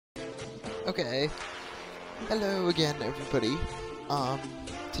Okay. Hello again, everybody.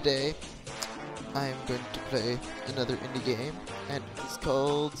 Today I am going to play another indie game, and it's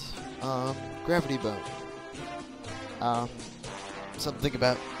called Gravitybone. Something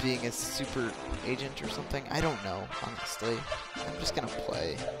about being a super agent or something. I don't know, honestly. I'm just gonna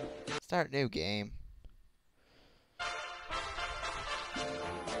play. Start new game.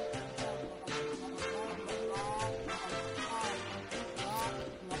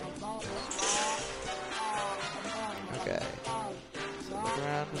 Okay. So look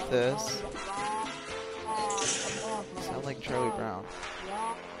around with this. Sound like Charlie Brown.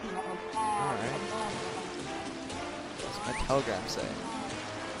 Alright. What's my telegram say?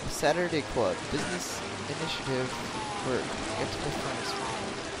 Saturday Club. Business initiative work. Get to the furnace room.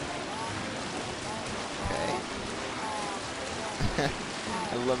 Okay.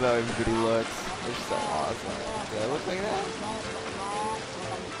 I love how everybody looks. They're so awesome. Do I look like that?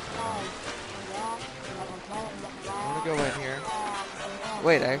 I want to go in here.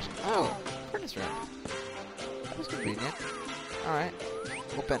 Wait, I actually... Oh, furnace room. That was convenient. Alright.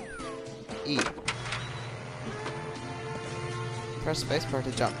 Open. E. Press spacebar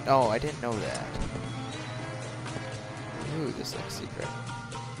to jump. No, I didn't know that. Ooh, this looks secret.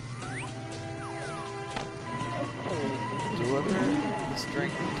 Deliver the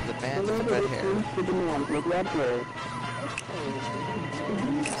string to the man with the red hair.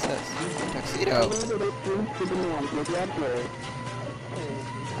 What's this? Tuxedo.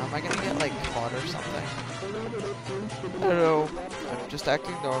 Am I gonna get, like, caught or something? I don't know. I'm just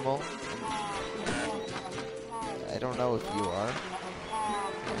acting normal. I don't know if you are.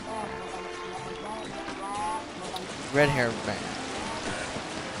 Red hair man.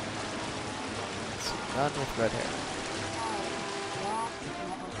 None with red hair.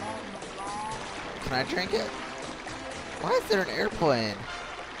 Can I drink it? Why is there an airplane?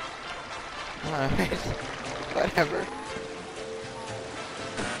 Alright. Whatever.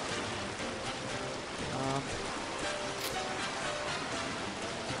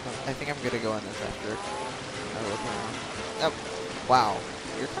 I think I'm gonna go on this after I look around. Oh, wow.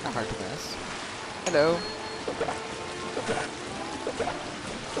 You're kind of hard to miss. Hello.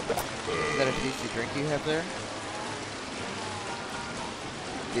 Is that a tasty drink you have there?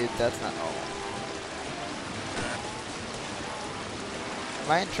 Dude, that's not normal.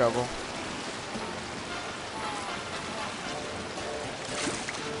 Am I in trouble?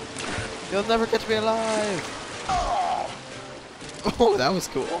 You'll never catch me alive! Oh, that was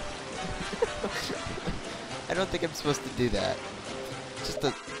cool. I don't think I'm supposed to do that. Just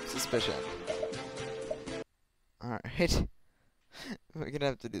a suspicion. Alright. We're gonna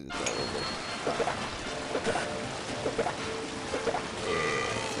have to do this all over.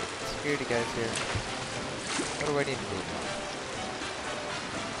 Security guys here. What do I need to do now?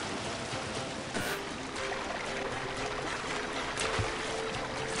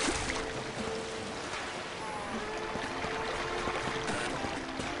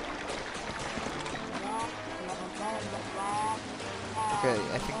 Okay,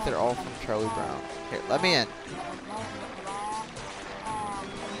 I think they're all from Charlie Brown. Here, let me in.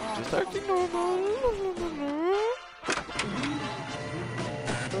 Just acting normal.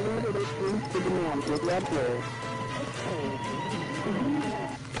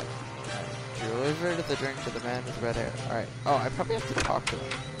 Deliver the drink to the man with red hair. Alright. Oh, I probably have to talk to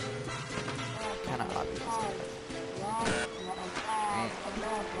him. Kinda obvious.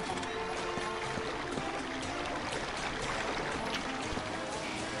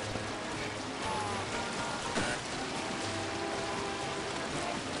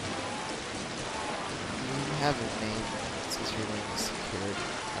 Have a name since your name is secured.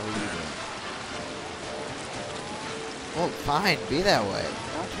 How are you doing? Well, fine, be that way.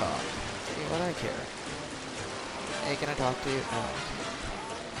 Don't talk. See what I care. Hey, can I talk to you? No.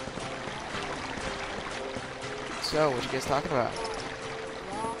 So, what you guys talking about?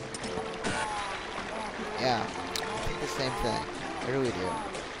 Yeah, I think the same thing. I really do.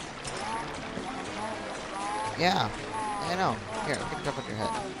 Yeah, I know. Here, I'm gonna jump on your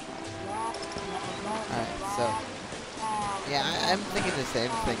head. Alright, so... Yeah, I'm thinking the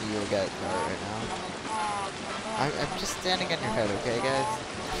same thing you got right now. I'm just standing on your head, okay, guys?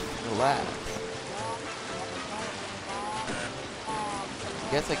 Relax.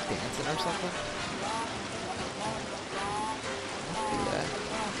 You guys, like, dancing or something? Don't do that.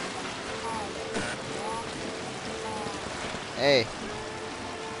 Hey.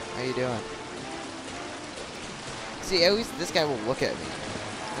 How you doing? See, at least this guy will look at me.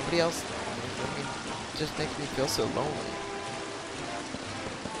 Nobody else... I mean, it just makes me feel so lonely.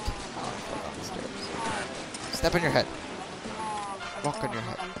 Oh, I'm on the stairs. Step on your head. Walk on your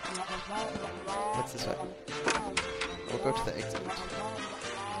head. What's this way? We'll go to the exit.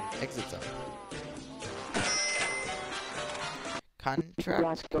 Exit zone.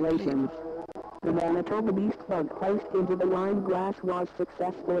 Contract complete. The Manitoba Beast bug placed into the lined glass was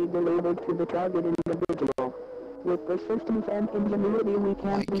successfully delivered to the target individual. With persistence and ingenuity, we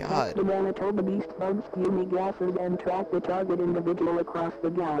can detect the Manitoba Beast bug's puny gases and track the target individual across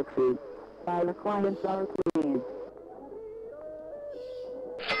the galaxy. Our clients are pleased.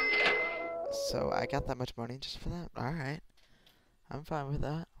 So I got that much money just for that? Alright. I'm fine with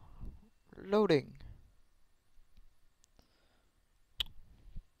that. Loading.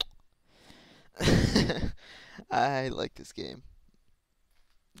 I like this game.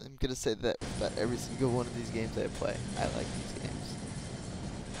 I'm gonna say that about every single one of these games I play. I like these games.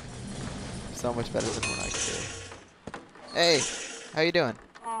 So much better than what I can do. Hey! How you doing?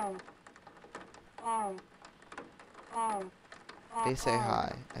 They say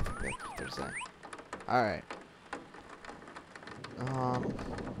hi. I think that's what they're saying. Alright.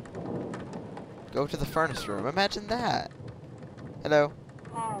 Go to the furnace room. Imagine that! Hello?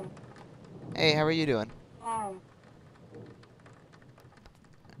 Hey, how are you doing? I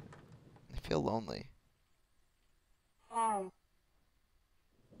feel lonely.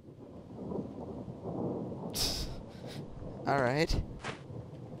 Alright.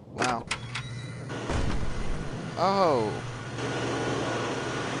 Wow. Oh!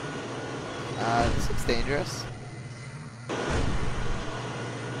 This looks dangerous.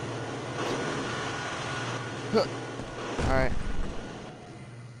 Alright.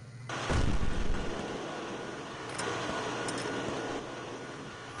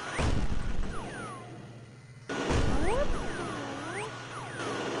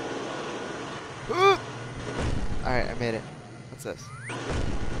 Alright, I made it. What's this?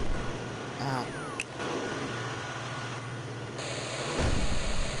 Ow.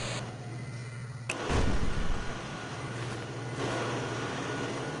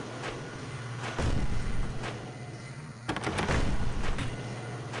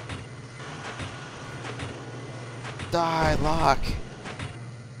 Die, lock.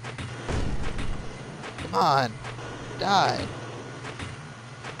 Come on. Die.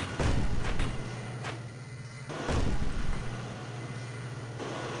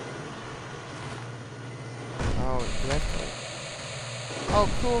 Oh, do I have to... Oh,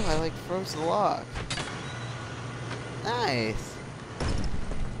 cool. I, like, froze the lock. Nice.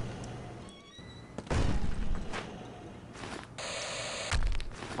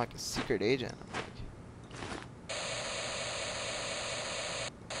 I'm like a secret agent. I'm like...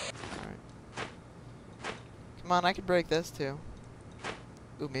 Come on, I can break this too.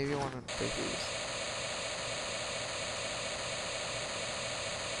 Ooh, maybe I want to break these.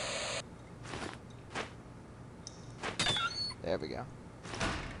 There we go.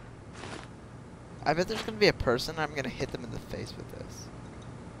 I bet there's gonna be a person. I'm gonna hit them in the face with this.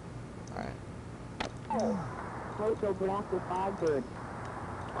 Alright. Photograph with 5 birds.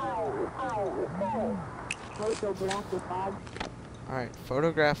 Photograph with 5. Alright,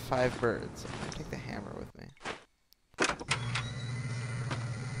 photograph 5 birds. I'm gonna take the hammer with me.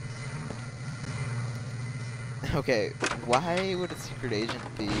 Okay, why would a secret agent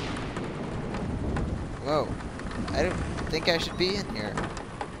be... Whoa. I don't think I should be in here.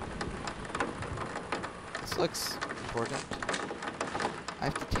 This looks important. I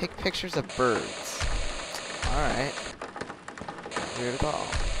have to take pictures of birds. Alright. Weird at all.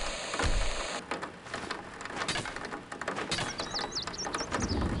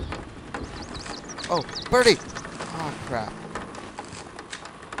 Oh, birdie! Oh, crap.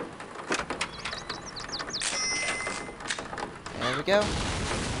 There we go.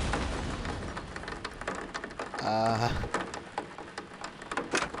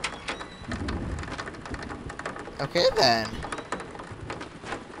 Okay then.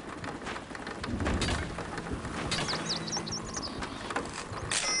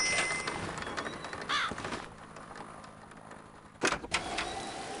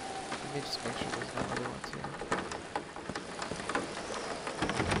 Let me just make sure there's no other ones here.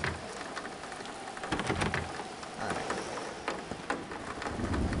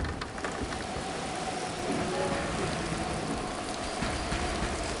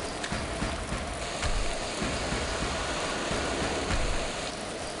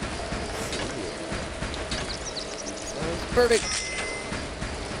 Birdie!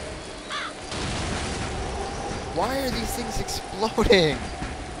 Why are these things exploding?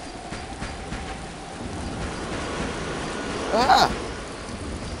 Ah!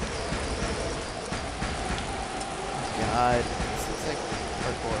 Oh God, this looks like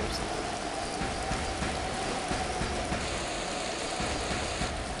parkour or something.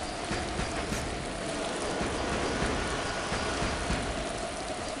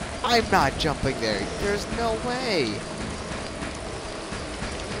 I'm not jumping there. There's no way.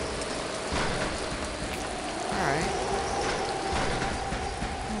 Alright.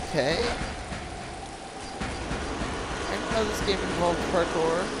 Okay. I didn't know this game involved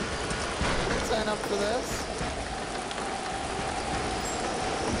parkour. Let's sign up for this.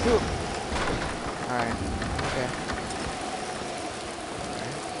 Alright. Okay.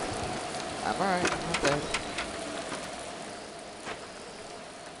 Alright. I'm alright. I'm not dead.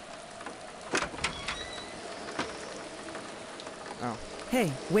 Oh.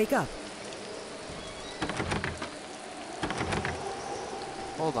 Hey, wake up.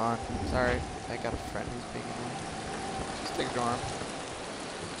 Hold on. Sorry. I got a friend who's being annoying. Just ignore him.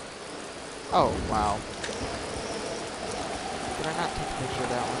 Oh, wow. Did I not take a picture of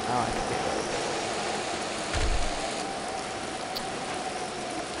that one? Oh, I can do that.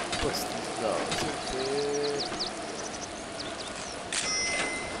 What's these dogs?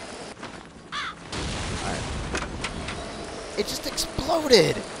 Alright. It just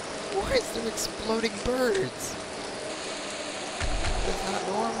exploded! Why is there exploding birds? That's not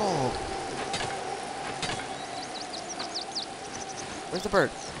normal. Where's the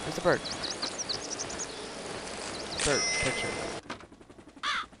bird? Where's the bird? Bird picture.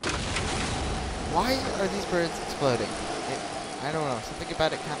 Why are these birds exploding? I don't know. Something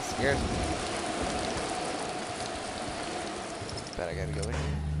about it kind of scares me. Bet I gotta go in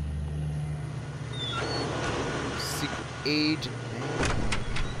here. Secret agent, man.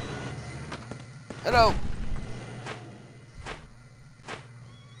 Hello!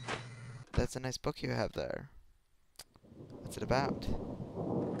 That's a nice book you have there. What's it about?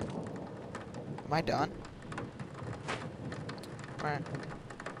 Am I done? Alright.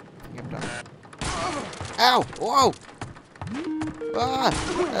 I think I'm done. Ow! Whoa! Ah!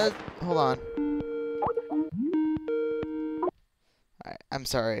 Hold on. Alright, I'm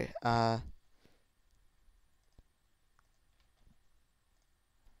sorry.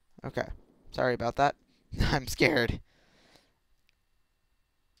 Okay. Sorry about that. I'm scared.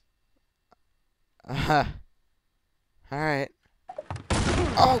 Alright.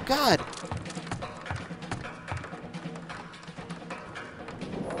 Oh, God!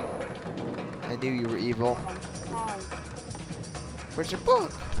 I knew you were evil. Where's your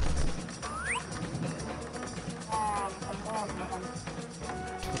book?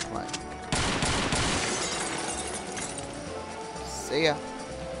 Took mine. See ya.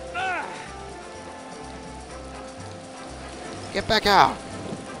 Get back out!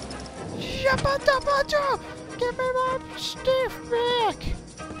 Shabba-dabba-da! Give me my stiff back!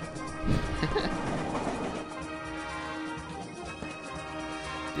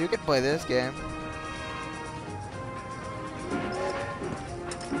 You can play this game.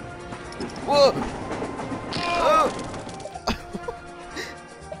 Whoa! Oh!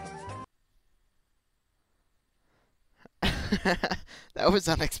 That was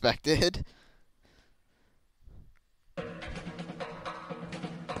unexpected.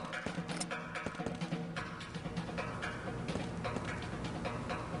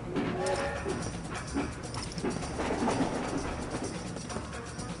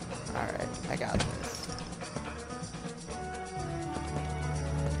 Alright, I got this.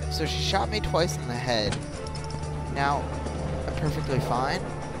 So she shot me twice in the head. Now, I'm perfectly fine.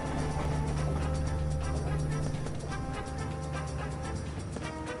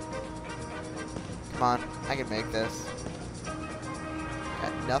 Come on, I can make this.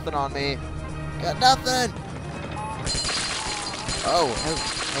 Got nothing on me. Got nothing! Oh,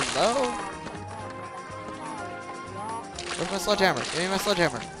 hello? Where's my sledgehammer? Give me my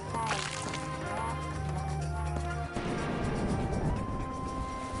sledgehammer.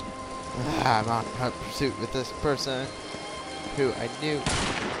 I'm on hot pursuit with this person who I knew.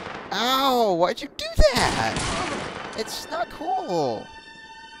 Ow! Why'd you do that? It's just not cool.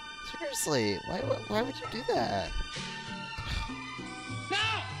 Seriously, why would you do that?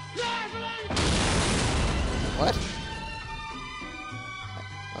 What?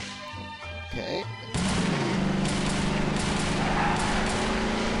 Okay.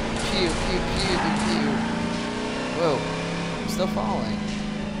 Pew, pew, pew, pew. Whoa, I'm still falling.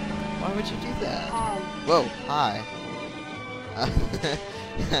 Why would you do that? Whoa, hi.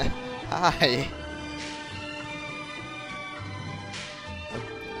 Hi.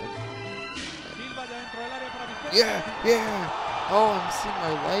 Yeah, yeah. Oh, I'm seeing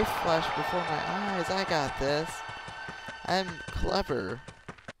my life flash before my eyes. I got this. I'm clever.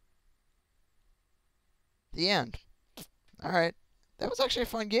 The end. Alright. That was actually a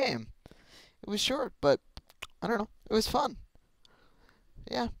fun game. It was short, but I don't know. It was fun.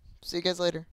 Yeah. See you guys later.